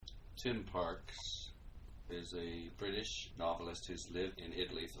Tim Parks is a British novelist who's lived in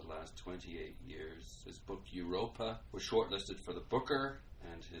Italy for the last 28 years. His book Europa was shortlisted for the Booker,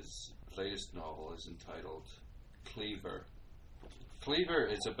 and his latest novel is entitled Cleaver. Cleaver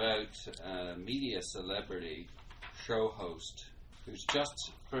is about a media celebrity show host who's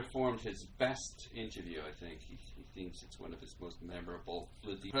just performed his best interview, I think. He thinks it's one of his most memorable,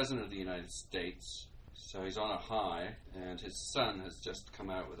 with the President of the United States. So he's on a high, and his son has just come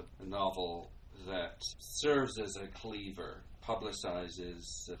out with a novel that serves as a cleaver,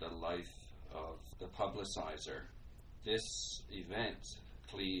 publicizes the life of the publicizer. This event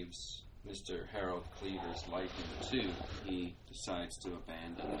cleaves Mr. Harold Cleaver's life in two. He decides to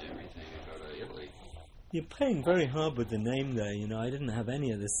abandon everything and go to Italy. You're playing very hard with the name there, you know. I didn't have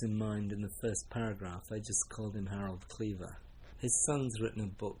any of this in mind in the first paragraph. I just called him Harold Cleaver. His son's written a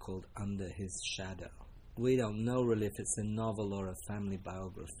book called Under His Shadow. We don't know really if it's a novel or a family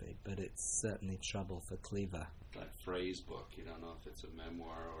biography, but it's certainly trouble for Cleaver. That phrase book, you don't know if it's a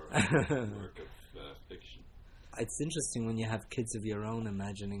memoir or a work of fiction. It's interesting when you have kids of your own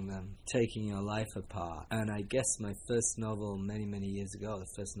imagining them taking your life apart. And I guess my first novel many, many years ago,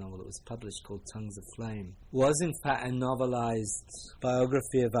 the first novel that was published called Tongues of Flame, was in fact a novelized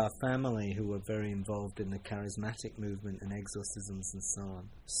biography of our family who were very involved in the charismatic movement and exorcisms and so on.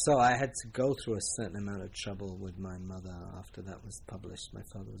 So I had to go through a certain amount of trouble with my mother after that was published. My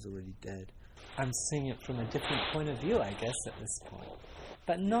father was already dead. I'm seeing it from a different point of view, I guess, at this point.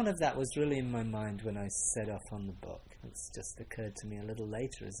 But none of that was really in my mind when I set off on the book. It's just occurred to me a little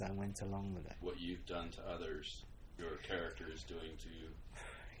later as I went along with it. What you've done to others, your character is doing to you.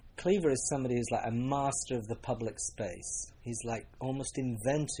 Cleaver is somebody who's like a master of the public space. He's like almost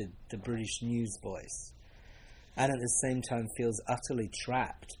invented the British news voice. And at the same time feels utterly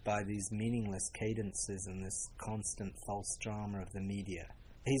trapped by these meaningless cadences and this constant false drama of the media.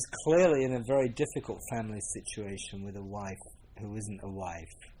 He's clearly in a very difficult family situation with a wife who isn't a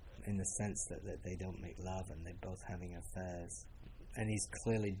wife, in the sense that they don't make love and they're both having affairs. And he's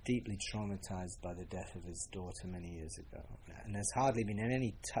clearly deeply traumatized by the death of his daughter many years ago. And there's hardly been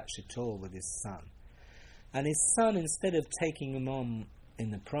any touch at all with his son. And his son, instead of taking him on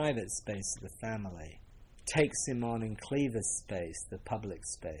in the private space of the family, takes him on in Cleaver's space, the public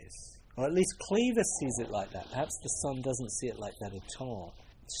space. Or at least Cleaver sees it like that. Perhaps the son doesn't see it like that at all.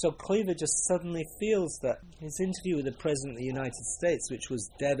 So Cleaver just suddenly feels that his interview with the President of the United States, which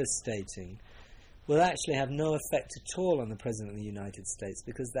was devastating, will actually have no effect at all on the President of the United States,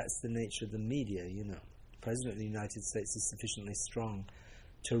 because that's the nature of the media, you know. The President of the United States is sufficiently strong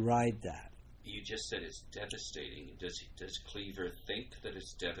to ride that. You just said it's devastating. Does Cleaver think that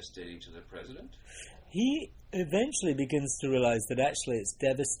it's devastating to the President? He eventually begins to realize that actually it's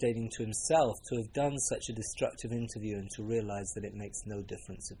devastating to himself to have done such a destructive interview and to realize that it makes no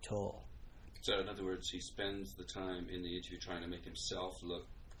difference at all. So in other words, he spends the time in the interview trying to make himself look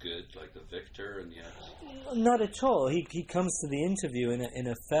good, like the victor, and yet... Not at all. He comes to the interview in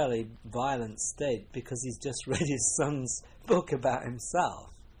a fairly violent state because he's just read his son's book about himself.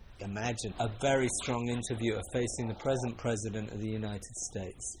 Imagine a very strong interviewer facing the present President of the United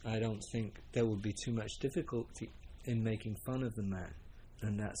States. I don't think there would be too much difficulty in making fun of the man,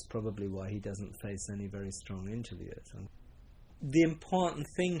 and that's probably why he doesn't face any very strong interviewers. The important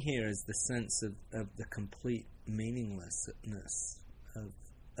thing here is the sense of the complete meaninglessness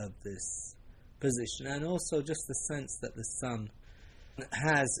of this position, and also just the sense that the son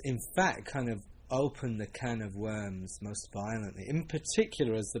has in fact kind of open the can of worms most violently. In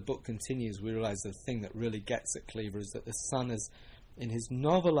particular, as the book continues, we realise the thing that really gets at Cleaver is that the son has, in his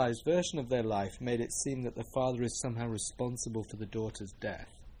novelised version of their life, made it seem that the father is somehow responsible for the daughter's death.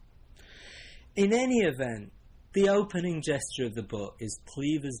 In any event, the opening gesture of the book is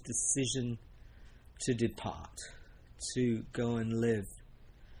Cleaver's decision to depart, to go and live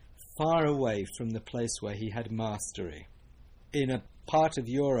far away from the place where he had mastery, in a part of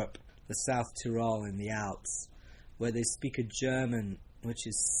Europe, the South Tyrol in the Alps, where they speak a German which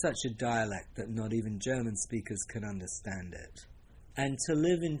is such a dialect that not even German speakers can understand it, and to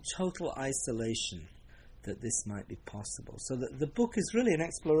live in total isolation, that this might be possible. So that the book is really an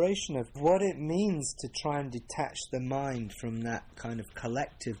exploration of what it means to try and detach the mind from that kind of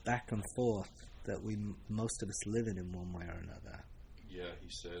collective back and forth that most of us live in one way or another. Yeah, he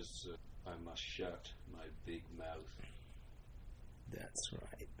says, I must shut my big mouth. That's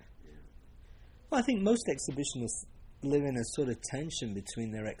right. Yeah. Well, I think most exhibitionists live in a sort of tension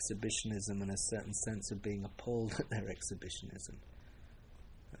between their exhibitionism and a certain sense of being appalled at their exhibitionism.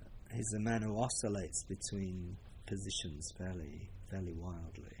 He's a man who oscillates between positions fairly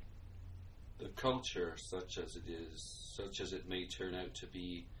wildly. The culture, such as it is, such as it may turn out to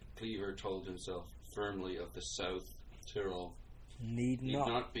be, Cleaver told himself firmly of the South Tyrol, need need not.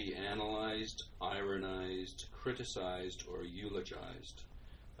 not be analysed, ironized, criticised, or eulogized.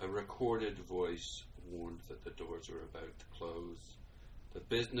 A recorded voice warned that the doors were about to close. The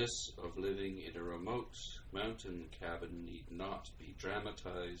business of living in a remote mountain cabin need not be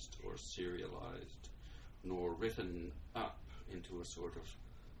dramatized or serialized, nor written up into a sort of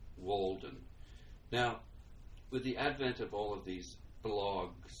Walden. Now, with the advent of all of these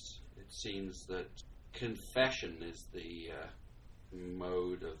blogs, it seems that confession is the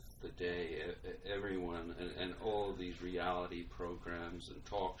mode of the day. Everyone, and all these reality programs and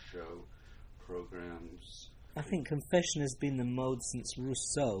talk show programs. I think confession has been the mode since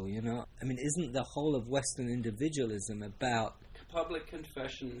Rousseau, you know. I mean, isn't the whole of Western individualism about... Public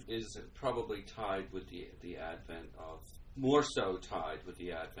confession is probably tied with the advent of... More so tied with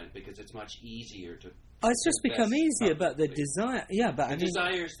the advent, because it's much easier to... Oh, it's just become easier, but the desire... Yeah, but the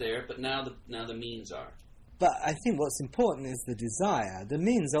desire's there, but now the means are. But I think what's important is the desire. The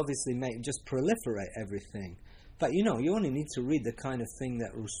means obviously just proliferate everything. But, you know, you only need to read the kind of thing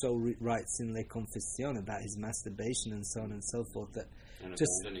that Rousseau writes in Les Confessions about his masturbation and so on and so forth. And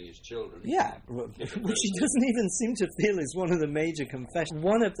just abandoning his children. Yeah, which he doesn't even seem to feel is one of the major confessions.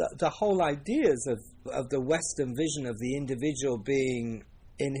 One of the whole ideas of the Western vision of the individual being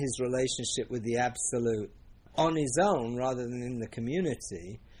in his relationship with the absolute on his own rather than in the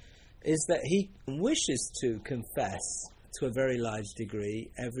community is that he wishes to confess to a very large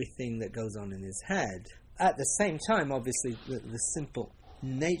degree everything that goes on in his head. At the same time, obviously, the simple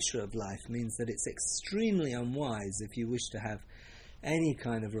nature of life means that it's extremely unwise if you wish to have any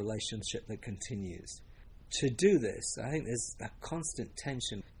kind of relationship that continues. To do this, I think there's a constant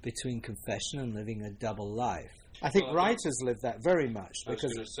tension between confession and living a double life. I think writers live that very much. I was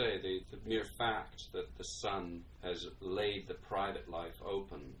going to say, the mere fact that the Sun has laid the private life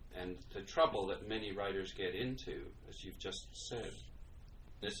open, and the trouble that many writers get into, as you've just said.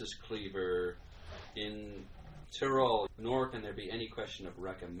 This is Cleaver in Tyrol, nor can there be any question of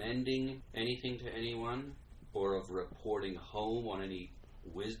recommending anything to anyone, or of reporting home on any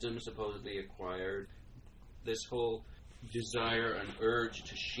wisdom supposedly acquired. This whole desire and urge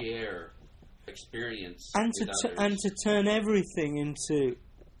to share experience and with others. And to turn everything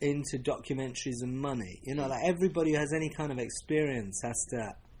into documentaries and money. You know, like everybody who has any kind of experience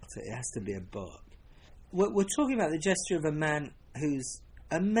it has to be a book. We're talking about the gesture of a man who's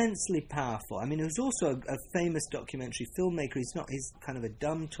immensely powerful. I mean, who's also a famous documentary filmmaker. He's kind of a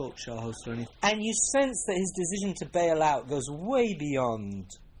dumb talk show host or anything. And you sense that his decision to bail out goes way beyond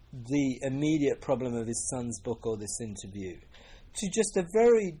the immediate problem of his son's book or this interview, to just a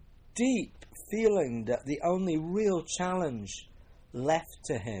very deep feeling that the only real challenge left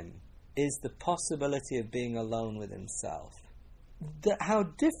to him is the possibility of being alone with himself. How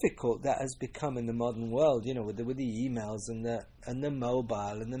difficult that has become in the modern world, you know, with the emails and the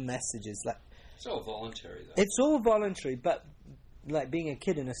mobile and the messages. Like, it's all voluntary, though. It's all voluntary, but like being a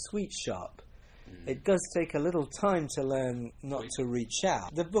kid in a sweet shop, it does take a little time to learn not to reach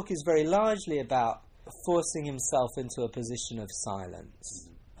out. The book is very largely about forcing himself into a position of silence.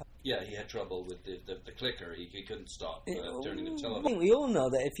 Yeah, he had trouble with the clicker. He couldn't stop turning the television. I think we all know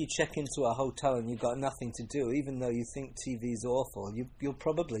that if you check into a hotel and you've got nothing to do, even though you think TV's awful, you'll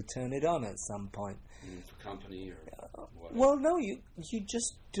probably turn it on at some point. For company or whatever. Well, no, you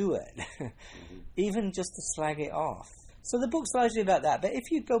just do it. Even just to slag it off. So the book's largely about that. But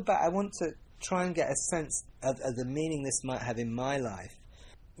if you go back, I want to try and get a sense of the meaning this might have in my life.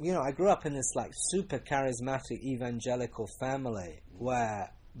 You know, I grew up in this like super charismatic evangelical family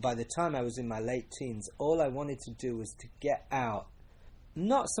where by the time I was in my late teens, all I wanted to do was to get out.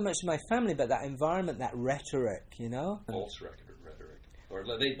 Not so much my family, but that environment, that rhetoric, you know? False rhetoric. Or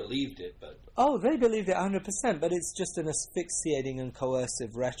they believed it, but... Oh, they believed it 100%, but it's just an asphyxiating and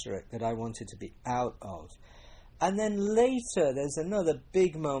coercive rhetoric that I wanted to be out of. And then later, there's another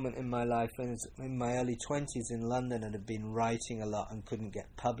big moment in my life when I was in my early 20s in London and had been writing a lot and couldn't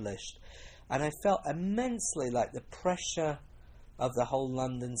get published. And I felt immensely like the pressure of the whole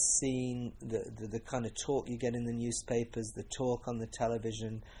London scene, the kind of talk you get in the newspapers, the talk on the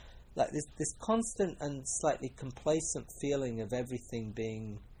television, like this constant and slightly complacent feeling of everything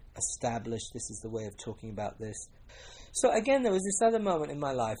being established. This is the way of talking about this. So again, there was this other moment in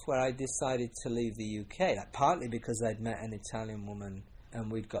my life where I decided to leave the UK, like partly because I'd met an Italian woman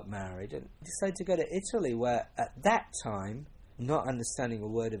and we'd got married, and decided to go to Italy, where at that time, not understanding a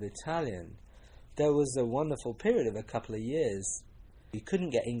word of Italian, there was a wonderful period of a couple of years. You couldn't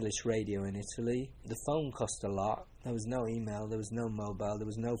get English radio in Italy. The phone cost a lot. There was no email. There was no mobile. There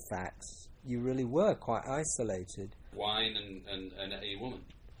was no fax. You really were quite isolated. Wine and a woman.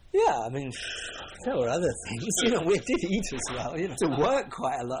 Yeah, I mean, there were other things. We did eat as well. To work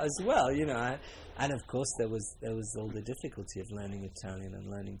quite a lot as well. And of course there was all the difficulty of learning Italian and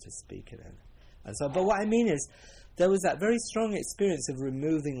learning to speak it. And so, but what I mean is, there was that very strong experience of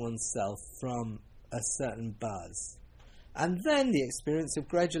removing oneself from a certain buzz. And then the experience of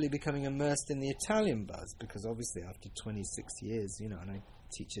gradually becoming immersed in the Italian buzz, because obviously after 26 years, and I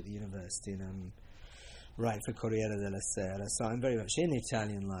teach at the university and write for Corriere della Sera, so I'm very much in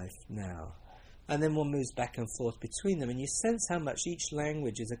Italian life now. And then one moves back and forth between them, and you sense how much each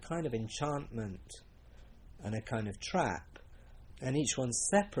language is a kind of enchantment and a kind of trap, and each one's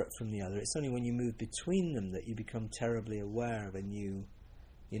separate from the other. It's only when you move between them that you become terribly aware of a new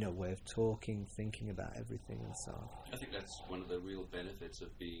way of talking, thinking about everything and so on. I think that's one of the real benefits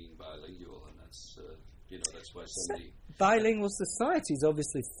of being bilingual, and that's that's why so many... Bilingual societies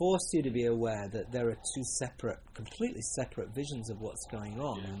obviously force you to be aware that there are two completely separate visions of what's going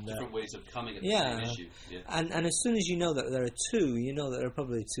on. Yeah, and different ways of coming at the same issue. Yeah. And as soon as you know that there are two, you know that there are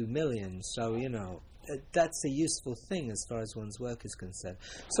probably 2 million, so, that's a useful thing as far as one's work is concerned.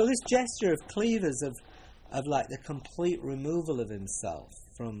 So this gesture of Cleaver's of like the complete removal of himself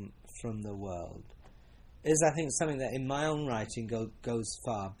from the world is, I think, something that in my own writing goes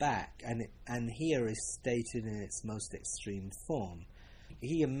far back, and here is stated in its most extreme form.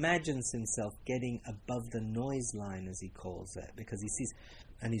 He imagines himself getting above the noise line, as he calls it, because he sees,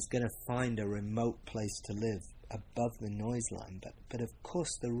 and he's going to find a remote place to live above the noise line. But of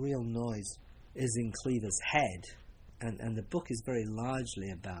course the real noise is in Cleaver's head, and the book is very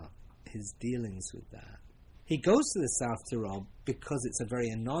largely about his dealings with that. He goes to the South Tyrol because it's a very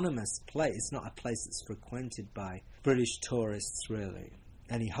anonymous place. It's not a place that's frequented by British tourists, really.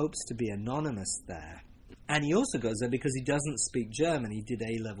 And he hopes to be anonymous there. And he also goes there because he doesn't speak German. He did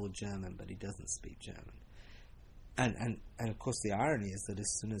A-level German, but he doesn't speak German. And of course the irony is that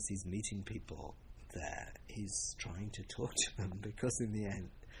as soon as he's meeting people there, he's trying to talk to them, because in the end,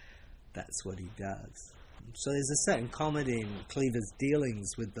 that's what he does. So there's a certain comedy in Cleaver's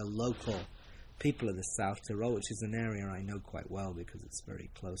dealings with the local people of the South Tyrol, which is an area I know quite well because it's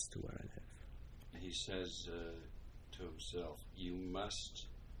very close to where I live. He says to himself, "You must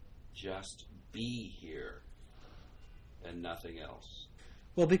just be here and nothing else."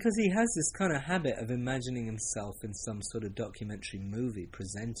 Well, because he has this kind of habit of imagining himself in some sort of documentary movie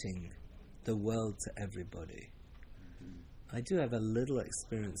presenting the world to everybody. Mm-hmm. I do have a little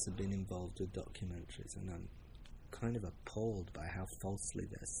experience of being involved with documentaries, and I'm kind of appalled by how falsely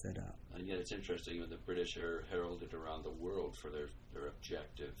they're set up. And yet it's interesting when the British are heralded around the world for their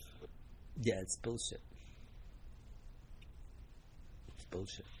objective. Yeah, it's bullshit. It's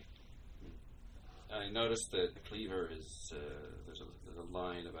bullshit. I noticed that Cleaver is there's a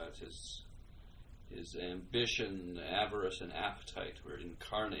line about his ambition, avarice, and appetite were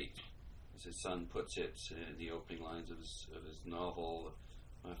incarnate, as his son puts it in the opening lines of his novel.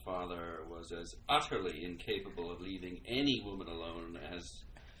 "My father was as utterly incapable of leaving any woman alone as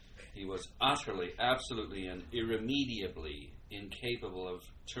he was utterly, absolutely, and irremediably incapable of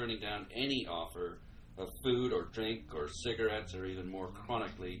turning down any offer of food or drink or cigarettes, or even more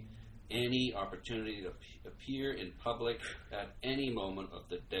chronically, any opportunity to appear in public at any moment of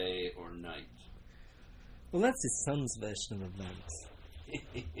the day or night." Well, that's his son's version of events.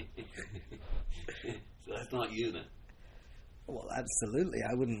 So that's not you, then? Well, absolutely.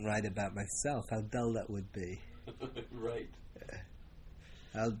 I wouldn't write about myself. How dull that would be. Right. Yeah.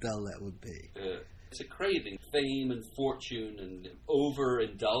 How dull that would be. It's a craving. Fame and fortune and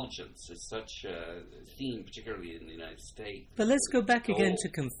overindulgence is such a theme, particularly in the United States. But let's go back again to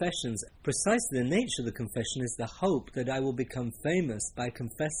confessions. Precisely the nature of the confession is the hope that I will become famous by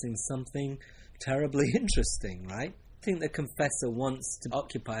confessing something terribly interesting, right? I think the confessor wants to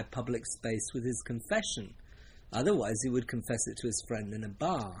occupy a public space with his confession. Otherwise, he would confess it to his friend in a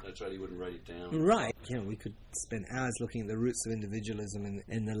bar. That's right, he wouldn't write it down. Right. We could spend hours looking at the roots of individualism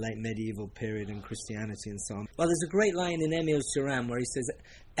in the late medieval period and Christianity and so on. Well, there's a great line in Émile Cioran where he says,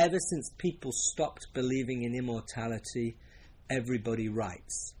 "Ever since people stopped believing in immortality, everybody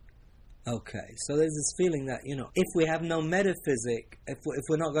writes." Okay, so there's this feeling that, if we have no metaphysic, if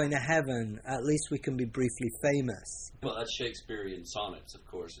we're not going to heaven, at least we can be briefly famous. Well, that's Shakespearean sonnets, of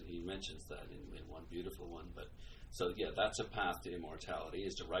course, and he mentions that in one beautiful one. But so, yeah, that's a path to immortality,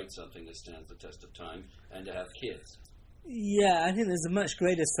 is to write something that stands the test of time and to have kids. Yeah, I think there's a much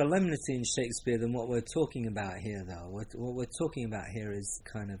greater solemnity in Shakespeare than what we're talking about here, though. What we're talking about here is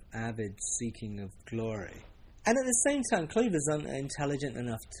kind of avid seeking of glory. And at the same time, Cleaver's intelligent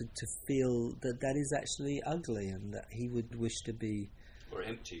enough to feel that is actually ugly, and that he would wish to be Or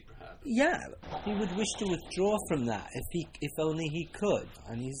empty, perhaps. Yeah, he would wish to withdraw from that if only he could,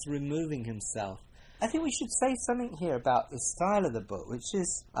 and he's removing himself. I think we should say something here about the style of the book, which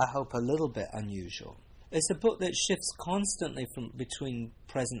is, I hope, a little bit unusual. It's a book that shifts constantly between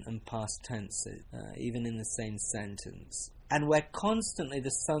present and past tenses, even in the same sentence, and where constantly the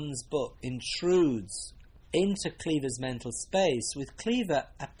son's book intrudes into Cleaver's mental space, with Cleaver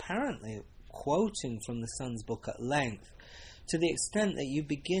apparently quoting from the son's book at length, to the extent that you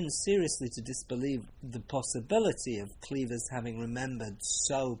begin seriously to disbelieve the possibility of Cleaver's having remembered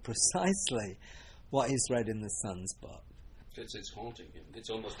so precisely what he's read in the son's book. It's haunting him. It's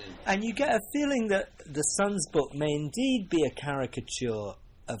almost in. And you get a feeling that the son's book may indeed be a caricature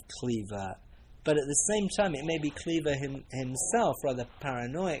of Cleaver, but at the same time it may be Cleaver himself rather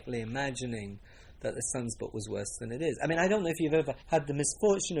paranoically imagining that the son's book was worse than it is. I mean, I don't know if you've ever had the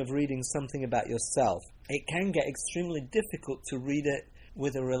misfortune of reading something about yourself. It can get extremely difficult to read it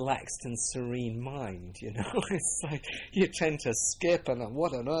with a relaxed and serene mind, you know. It's like you tend to skip and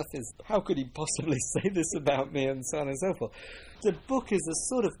what on earth how could he possibly say this about me, and so on and so forth. The book is a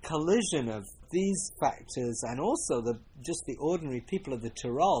sort of collision of these factors and also just the ordinary people of the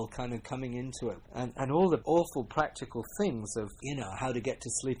Tyrol kind of coming into it, and all the awful practical things of, you know, how to get to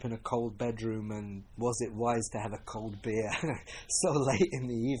sleep in a cold bedroom, and was it wise to have a cold beer so late in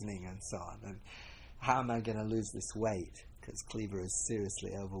the evening, and so on, and how am I going to lose this weight? Because Cleaver is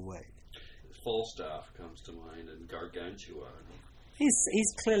seriously overweight. Falstaff comes to mind, and Gargantua.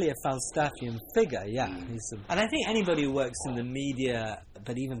 He's clearly a Falstaffian figure, yeah. And I think anybody who works in the media,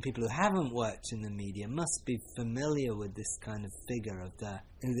 but even people who haven't worked in the media, must be familiar with this kind of figure of the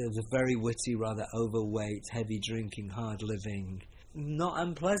very witty, rather overweight, heavy drinking, hard living, not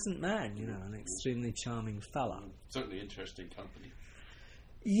unpleasant man, you know, an extremely charming fellow. Certainly interesting company.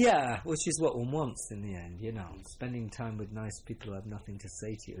 Yeah, which is what one wants in the end, you know. Spending time with nice people who have nothing to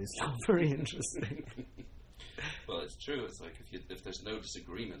say to you is not very interesting. Well, it's true. It's like if there's no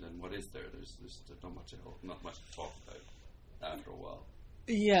disagreement, then what is there? There's not much to talk about after a while.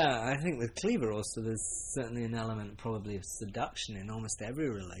 Yeah, I think with Cleaver also there's certainly an element probably of seduction in almost every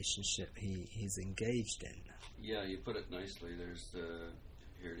relationship he's engaged in. Yeah, you put it nicely.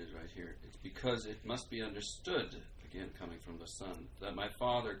 Here it is right here. It's because it must be understood, again coming from the son, that my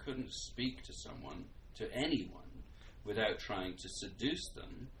father couldn't speak to anyone, without trying to seduce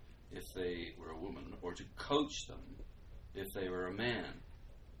them if they were a woman, or to coach them if they were a man.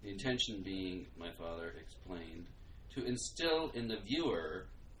 The intention being, my father explained, to instill in the viewer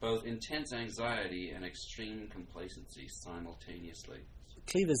both intense anxiety and extreme complacency simultaneously.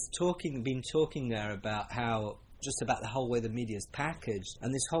 Cleaver's been talking there about the whole way the media is packaged,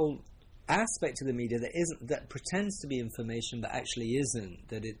 and this whole aspect of the media that pretends to be information but actually isn't,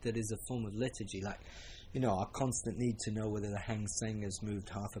 that is a form of liturgy, like, you know, our constant need to know whether the Hang Seng has moved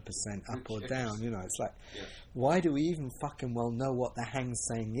 0.5% up or down. You know, it's like, why do we even fucking well know what the Hang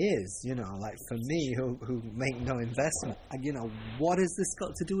Seng is? You know, like for me, who make no investment, you know, what has this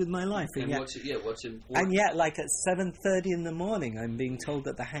got to do with my life? And what's important? And yet, like at 7:30 in the morning, I'm being told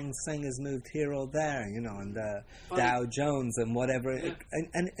that the Hang Seng has moved here or there. You know, and Dow Jones and whatever. Yeah.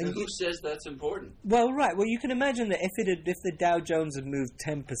 And who says that's important? Well, right. Well, you can imagine that if the Dow Jones had moved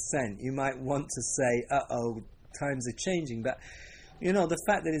 10%, you might want to say, uh-oh, times are changing. But, you know, the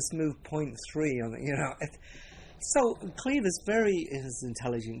fact that it's moved 0.3 on it, you know. So Cleaver's is an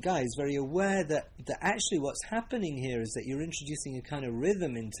intelligent guy. He's very aware that actually what's happening here is that you're introducing a kind of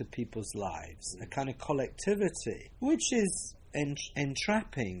rhythm into people's lives, a kind of collectivity, which is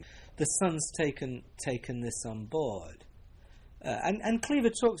entrapping. The son's taken this on board. And Cleaver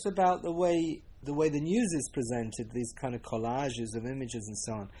talks about the way the news is presented, these kind of collages of images and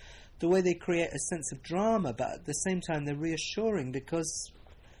so on, the way they create a sense of drama, but at the same time they're reassuring because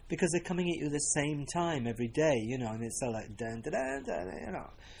they're coming at you at the same time every day, you know, and it's so like, dun, dun, dun, dun, you know,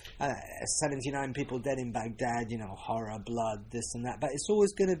 79 people dead in Baghdad, you know, horror, blood, this and that, but it's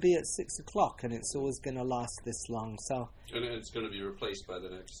always going to be at 6 o'clock, and it's always going to last this long, so... And it's going to be replaced by the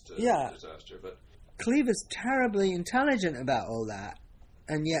next disaster, but... Cleaver's terribly intelligent about all that,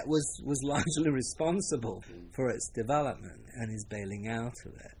 and yet was largely responsible for its development, and is bailing out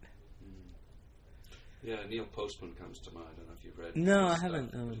of it. Yeah, Neil Postman comes to mind. I don't know if you've read. No, I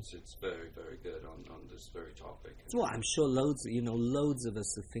haven't. It's very, very good on this very topic. Well, I'm sure loads of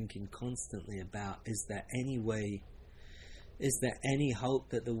us are thinking constantly about: is there any hope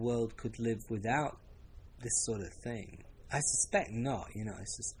that the world could live without this sort of thing? I suspect not. I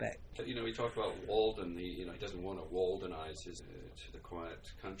suspect. We talked about Walden. He doesn't want to Waldenize his to the quiet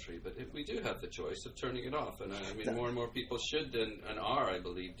country, but we do have the choice of turning it off, and more and more people should and are, I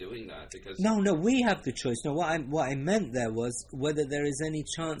believe, doing that because. No, we have the choice. No, what I meant there was whether there is any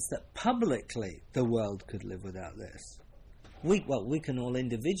chance that publicly the world could live without this. We can all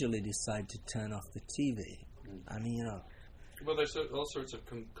individually decide to turn off the TV. Well, there's all sorts of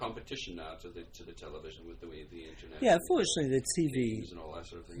competition now to the television with the internet. Yeah, unfortunately, the TV and all that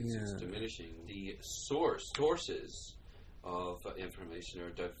sort of thing is diminishing. The sources of information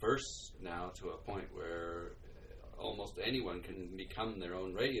are diverse now to a point where almost anyone can become their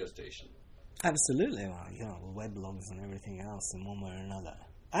own radio station. Absolutely, weblogs and everything else in one way or another.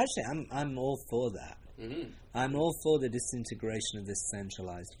 Actually, I'm all for that. Mm-hmm. I'm all for the disintegration of this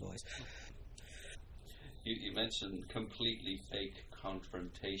centralized voice. You mentioned completely fake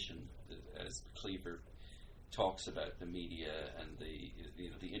confrontation, as Cleaver talks about the media and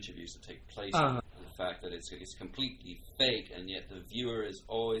the interviews that take place, and the fact that it's completely fake, and yet the viewer is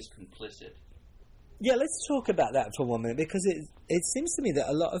always complicit. Yeah, let's talk about that for 1 minute, because it seems to me that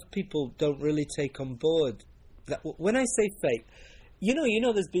a lot of people don't really take on board that. When I say fake, you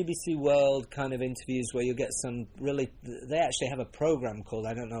know, there's BBC World kind of interviews where you get some really. They actually have a program called,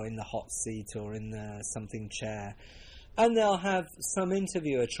 I don't know, In the Hot Seat or in the something chair, and they'll have some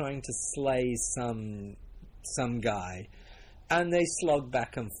interviewer trying to slay some guy, and they slog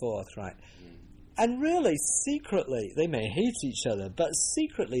back and forth, right? And really, secretly, they may hate each other, but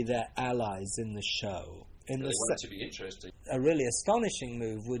secretly they're allies in the show. They want it to be interesting. A really astonishing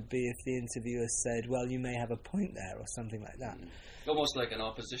move would be if the interviewer said, well, you may have a point there, or something like that. Almost like an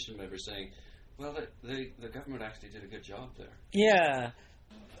opposition member saying, well, the government actually did a good job there. Yeah.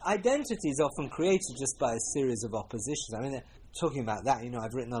 Identity is often created just by a series of oppositions. I mean, talking about that,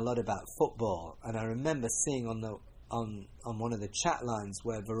 I've written a lot about football, and I remember seeing on one of the chat lines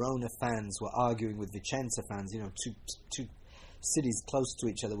where Verona fans were arguing with Vicenza fans, two cities close to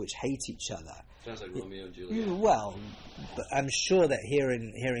each other which hate each other. Sounds like Romeo and Juliet. Well, but I'm sure that here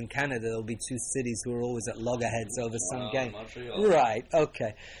in Canada there'll be two cities who are always at loggerheads over some game. Montreal. Right,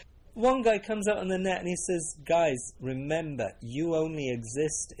 okay. One guy comes out on the net and he says, guys, remember, you only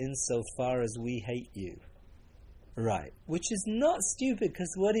exist insofar as we hate you. Right. Which is not stupid,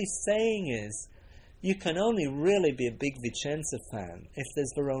 because what he's saying is, you can only really be a big Vicenza fan if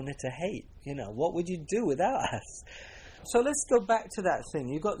there's Verona to hate. What would you do without us? So let's go back to that thing.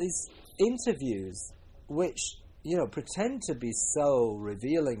 You've got these interviews which, pretend to be so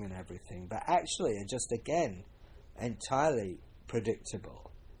revealing and everything, but actually are just, again, entirely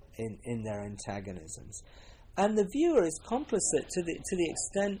predictable in their antagonisms. And the viewer is complicit to the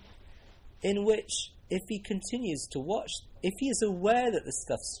extent in which, if he continues to watch, if he is aware that the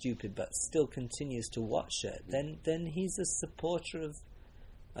stuff's stupid but still continues to watch it, then he's a supporter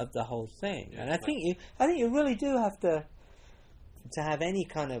of the whole thing. Yeah, and I think you really do have to have any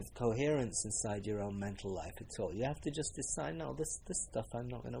kind of coherence inside your own mental life at all. You have to just decide, no, this stuff I'm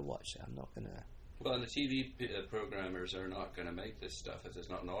not going to watch it. I'm not going to. Well, and the TV programmers are not going to make this stuff if there's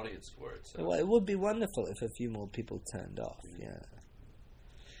not an audience for it. So. Well, it would be wonderful if a few more people turned off. Yeah.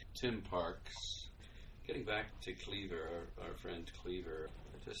 Tim Parks. Getting back to Cleaver, our friend Cleaver,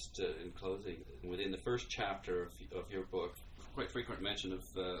 just in closing, within the first chapter of your book, quite frequent mention of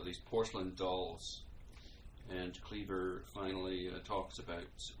these porcelain dolls, and Cleaver finally talks about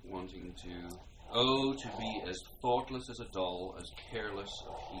wanting to be as thoughtless as a doll, as careless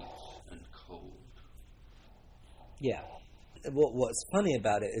of heat and cold. Yeah. What's funny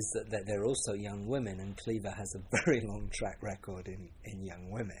about it is that they're also young women, and Cleaver has a very long track record in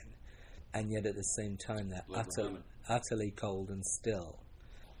young women. And yet at the same time they're utterly cold and still.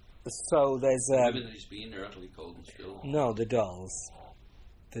 So there's... the women that he's been are utterly cold and still? No, the dolls.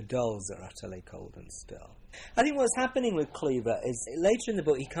 The dolls are utterly cold and still. I think what's happening with Cleaver is, later in the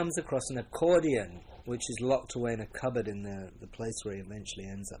book he comes across an accordion, which is locked away in a cupboard in the place where he eventually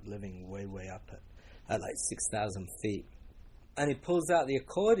ends up living way up at like 6,000 feet. And he pulls out the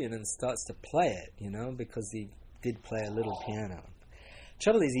accordion and starts to play it, because he did play a little piano.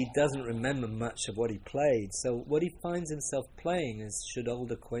 Trouble is, he doesn't remember much of what he played, so what he finds himself playing is Should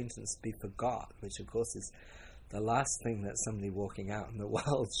Old Acquaintance Be Forgot, which of course is the last thing that somebody walking out in the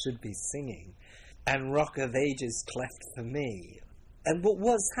world should be singing, and Rock of Ages Cleft for Me. And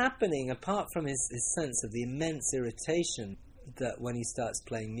what's happening, apart from his sense of the immense irritation that when he starts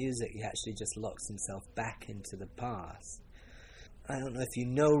playing music he actually just locks himself back into the past. I don't know if you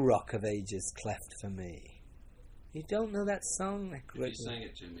know Rock of Ages Cleft for Me. You don't know that song? If you sang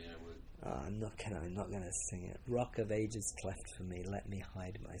it to me, I would. Oh, I'm not going to sing it. Rock of Ages cleft for me, let me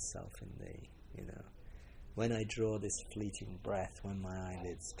hide myself in thee. When I draw this fleeting breath, when my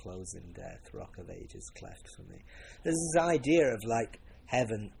eyelids close in death, rock of ages cleft for me. There's this idea of like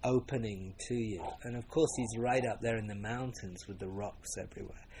heaven opening to you. And of course he's right up there in the mountains with the rocks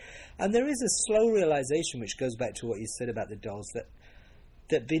everywhere. And there is a slow realization, which goes back to what you said about the dolls,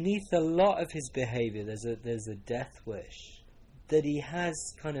 that beneath a lot of his behavior there's a death wish. That he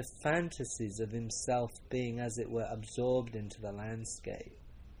has kind of fantasies of himself being, as it were, absorbed into the landscape.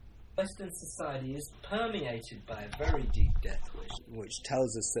 Western society is permeated by a very deep death wish, which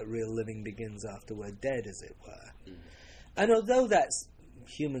tells us that real living begins after we're dead, as it were. And although that's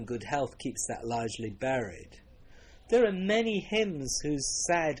human good health keeps that largely buried, there are many hymns whose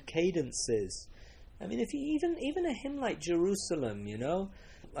sad cadences, I mean, if you even a hymn like Jerusalem, you know,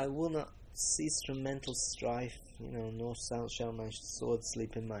 I will not cease from mental strife, you know, nor shall my sword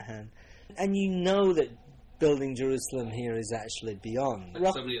sleep in my hand. And you know that building Jerusalem here is actually beyond. And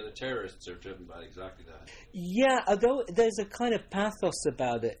so many of the terrorists are driven by exactly that. Yeah, although there's a kind of pathos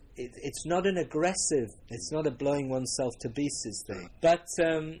about it. It's not an aggressive, it's not a blowing oneself to pieces thing. But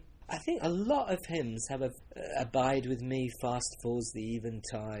I think a lot of hymns have abide with me, fast falls the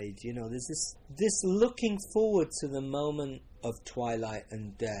eventide. You know, there's this looking forward to the moment of twilight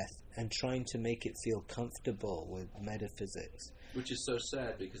and death and trying to make it feel comfortable with metaphysics. Which is so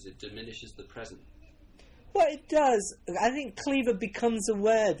sad because it diminishes the present. Well, it does. I think Cleaver becomes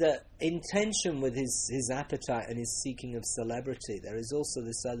aware that in tension with his appetite and his seeking of celebrity, there is also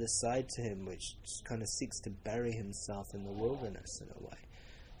this other side to him which kind of seeks to bury himself in the wilderness in a way.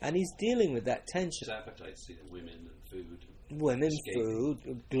 And he's dealing with that tension. His appetites, you know, women and food. Women, escaping.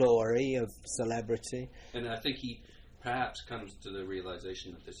 food, glory of celebrity. And I think he perhaps comes to the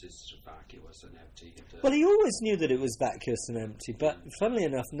realization that this is vacuous and empty. Well, he always knew that it was vacuous and empty, but funnily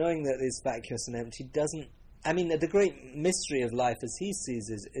enough, knowing that it's vacuous and empty doesn't... I mean, the great mystery of life as he sees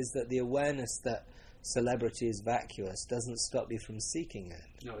is that the awareness that celebrity is vacuous doesn't stop you from seeking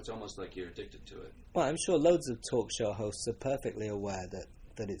it. No, it's almost like you're addicted to it. Well, I'm sure loads of talk show hosts are perfectly aware that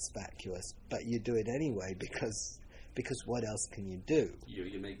it's vacuous, but you do it anyway because what else can you do?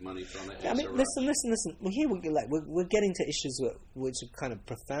 You make money from it. I mean, listen. Well, here we're getting to issues which are kind of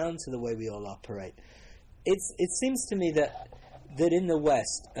profound to the way we all operate. It seems to me that in the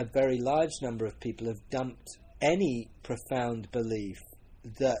West, a very large number of people have dumped any profound belief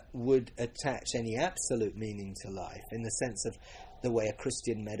that would attach any absolute meaning to life, in the sense of the way a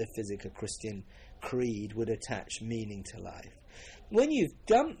Christian metaphysic, a Christian creed would attach meaning to life. When you've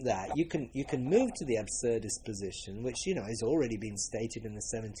dumped that, you can move to the absurdist position, which, you know, has already been stated in the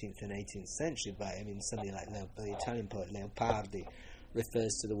 17th and 18th century by, I mean, somebody like the Italian poet Leopardi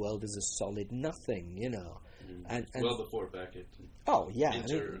refers to the world as a solid nothing, you know. And well before Beckett. Oh, yeah. I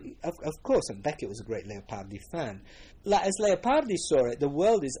mean, of course, and Beckett was a great Leopardi fan. Like, as Leopardi saw it, the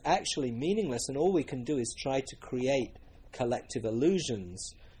world is actually meaningless, and all we can do is try to create collective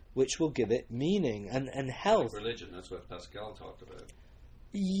illusions which will give it meaning and health. Like religion, that's what Pascal talked about.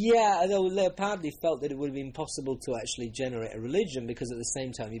 Yeah, although Leopardi felt that it would have been possible to actually generate a religion, because at the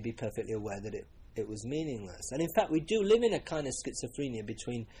same time you'd be perfectly aware that it was meaningless. And in fact, we do live in a kind of schizophrenia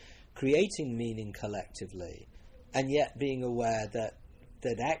between creating meaning collectively and yet being aware that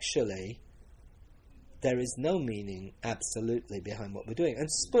actually there is no meaning absolutely behind what we're doing. And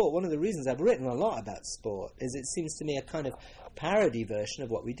sport, one of the reasons I've written a lot about sport is it seems to me a kind of parody version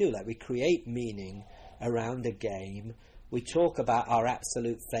of what we do. Like, we create meaning around a game. We talk about our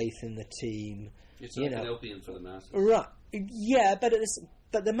absolute faith in the team. It's like an opium for the masses. Right. Yeah, but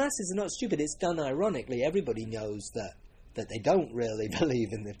the masses are not stupid. It's done ironically. Everybody knows that they don't really believe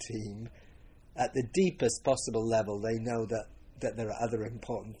in the team. At the deepest possible level, they know that there are other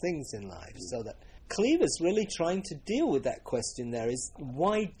important things in life. So that Cleaver's really trying to deal with that question there is,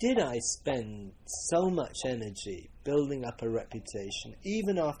 why did I spend so much energy building up a reputation,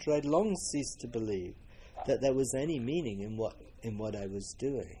 even after I'd long ceased to believe that there was any meaning in what I was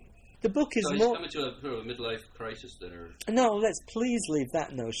doing? The book is so more... he's coming to a midlife crisis then, or... No, let's please leave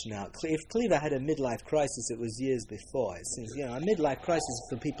that notion out. If Cleaver had a midlife crisis, it was years before. It seems, a midlife crisis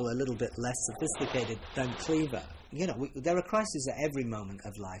for people a little bit less sophisticated than Cleaver. There are crises at every moment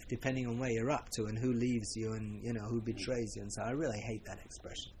of life, depending on where you're up to and who leaves you and, who betrays you. And so I really hate that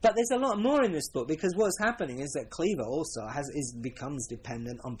expression. But there's a lot more in this book, because what's happening is that Cleaver also becomes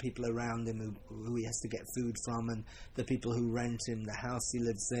dependent on people around him who he has to get food from, and the people who rent him the house he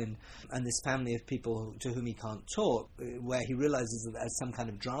lives in, and this family of people to whom he can't talk, where he realizes that there's some kind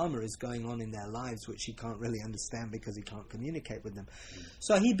of drama is going on in their lives which he can't really understand because he can't communicate with them.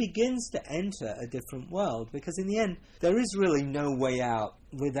 So he begins to enter a different world, because in the end, there is really no way out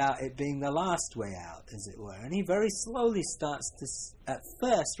without it being the last way out, as it were. And he very slowly starts to, at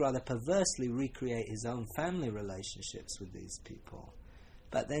first, rather perversely recreate his own family relationships with these people,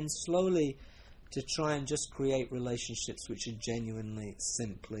 but then slowly to try and just create relationships which are genuinely,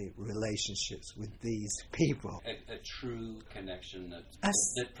 simply relationships with these people. A true connection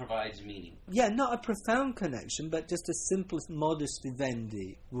that provides meaning. Yeah, not a profound connection, but just a simple, modest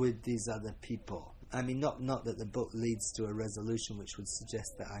vivendi with these other people. I mean, not that the book leads to a resolution which would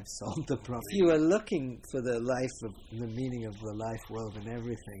suggest that I've solved the problem. If you were looking for the meaning of the life, world, and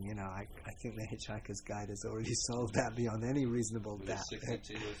everything, you know, I think The Hitchhiker's Guide has already solved that beyond any reasonable doubt.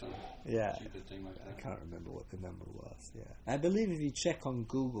 62 or something. Yeah. Stupid thing like that. I can't remember what the number was. Yeah. I believe if you check on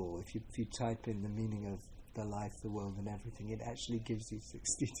Google, if you type in the meaning of the life, the world, and everything, it actually gives you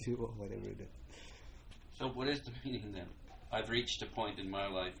 62 or whatever it is. So what is the meaning then? I've reached a point in my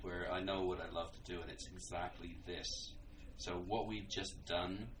life where I know what I love to do, and it's exactly this. So what we've just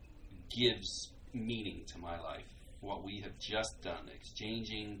done gives meaning to my life. What we have just done,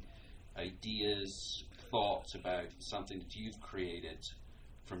 exchanging ideas, thoughts about something that you've created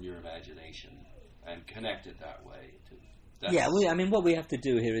from your imagination and connected that way. I mean, what we have to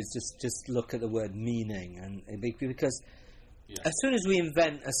do here is just look at the word meaning, and because as soon as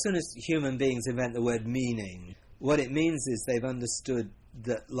human beings invent the word meaning, what it means is they've understood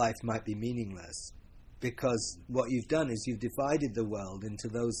that life might be meaningless, because what you've done is you've divided the world into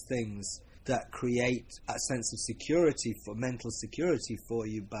those things that create a sense of security, for mental security for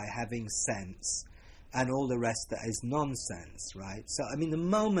you by having sense, and all the rest that is nonsense, right? So, I mean, the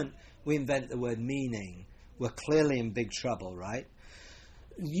moment we invent the word meaning, we're clearly in big trouble, right?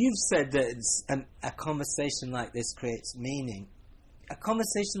 You've said that a conversation like this creates meaning. A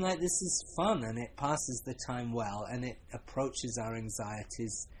conversation like this is fun, and it passes the time well, and it approaches our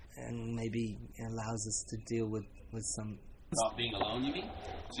anxieties and maybe allows us to deal with some... Not being alone, you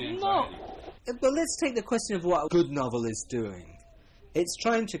mean? No. But let's take the question of what a good novel is doing. It's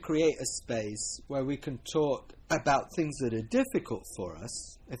trying to create a space where we can talk about things that are difficult for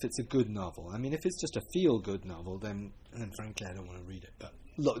us, if it's a good novel. I mean, if it's just a feel-good novel, then frankly I don't want to read it. But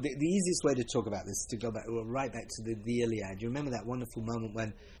look, the easiest way to talk about this is to go right back to the Iliad. You remember that wonderful moment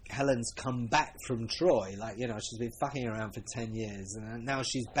when Helen's come back from Troy, like, you know, she's been fucking around for 10 years, and now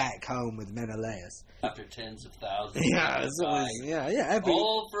she's back home with Menelaus. After tens of thousands.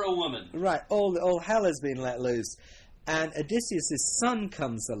 All for a woman. Right, all hell has been let loose. And Odysseus' son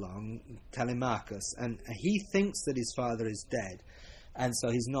comes along, Telemachus, and he thinks that his father is dead, and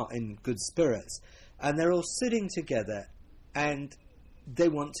so he's not in good spirits. And they're all sitting together, and they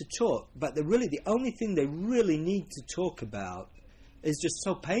want to talk, but the only thing they really need to talk about is just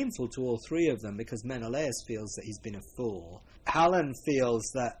so painful to all three of them, because Menelaus feels that he's been a fool, Helen feels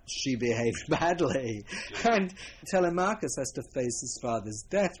that she behaved badly, and Telemachus has to face his father's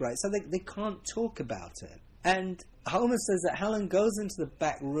death, right? So they can't talk about it. And Homer says that Helen goes into the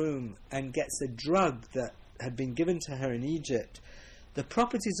back room and gets a drug that had been given to her in Egypt, the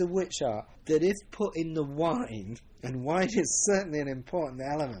properties of which are that if put in the wine, and wine is certainly an important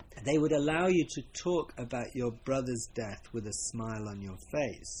element, they would allow you to talk about your brother's death with a smile on your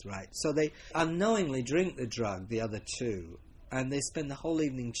face, right? So they unknowingly drink the drug, the other two, and they spend the whole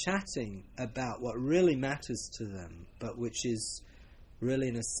evening chatting about what really matters to them, but which is really,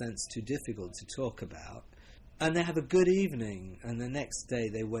 in a sense, too difficult to talk about. And they have a good evening, and the next day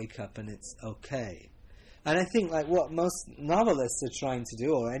they wake up and it's okay. And I think, like, what most novelists are trying to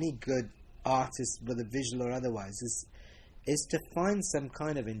do, or any good artist, whether visual or otherwise, is to find some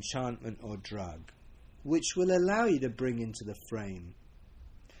kind of enchantment or drug which will allow you to bring into the frame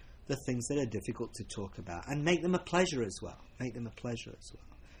the things that are difficult to talk about, and make them a pleasure as well.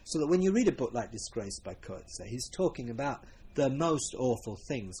 So that when you read a book like Disgraced by Coetzee, he's talking about the most awful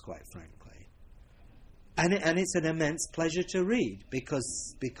things, quite frankly. And it's an immense pleasure to read,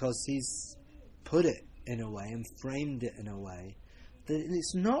 because he's put it in a way and framed it in a way that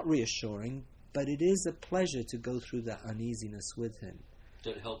it's not reassuring, but it is a pleasure to go through that uneasiness with him.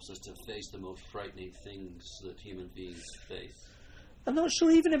 That helps us to face the most frightening things that human beings face. I'm not sure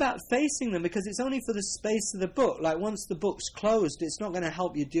even about facing them, because it's only for the space of the book. Like, once the book's closed, it's not going to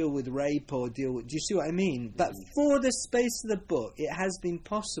help you deal with rape or deal with... Do you see what I mean? But for the space of the book, it has been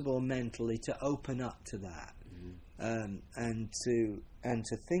possible mentally to open up to that, and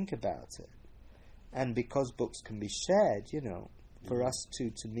to think about it. And because books can be shared, you know, for us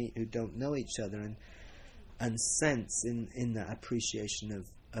to meet who don't know each other, and sense in that appreciation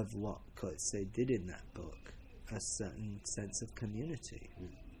of what Coetzee did in that book, a certain sense of community.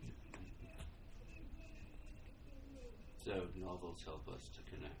 So novels help us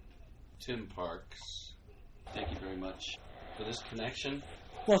to connect. Tim Parks Thank you very much for this connection.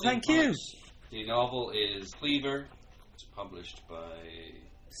 Well, thank you. The novel is Cleaver. It's published by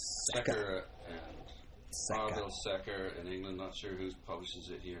Secker and Marville Secker in England. Not sure who publishes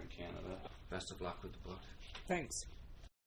it here in Canada. Best of luck with the book. Thanks.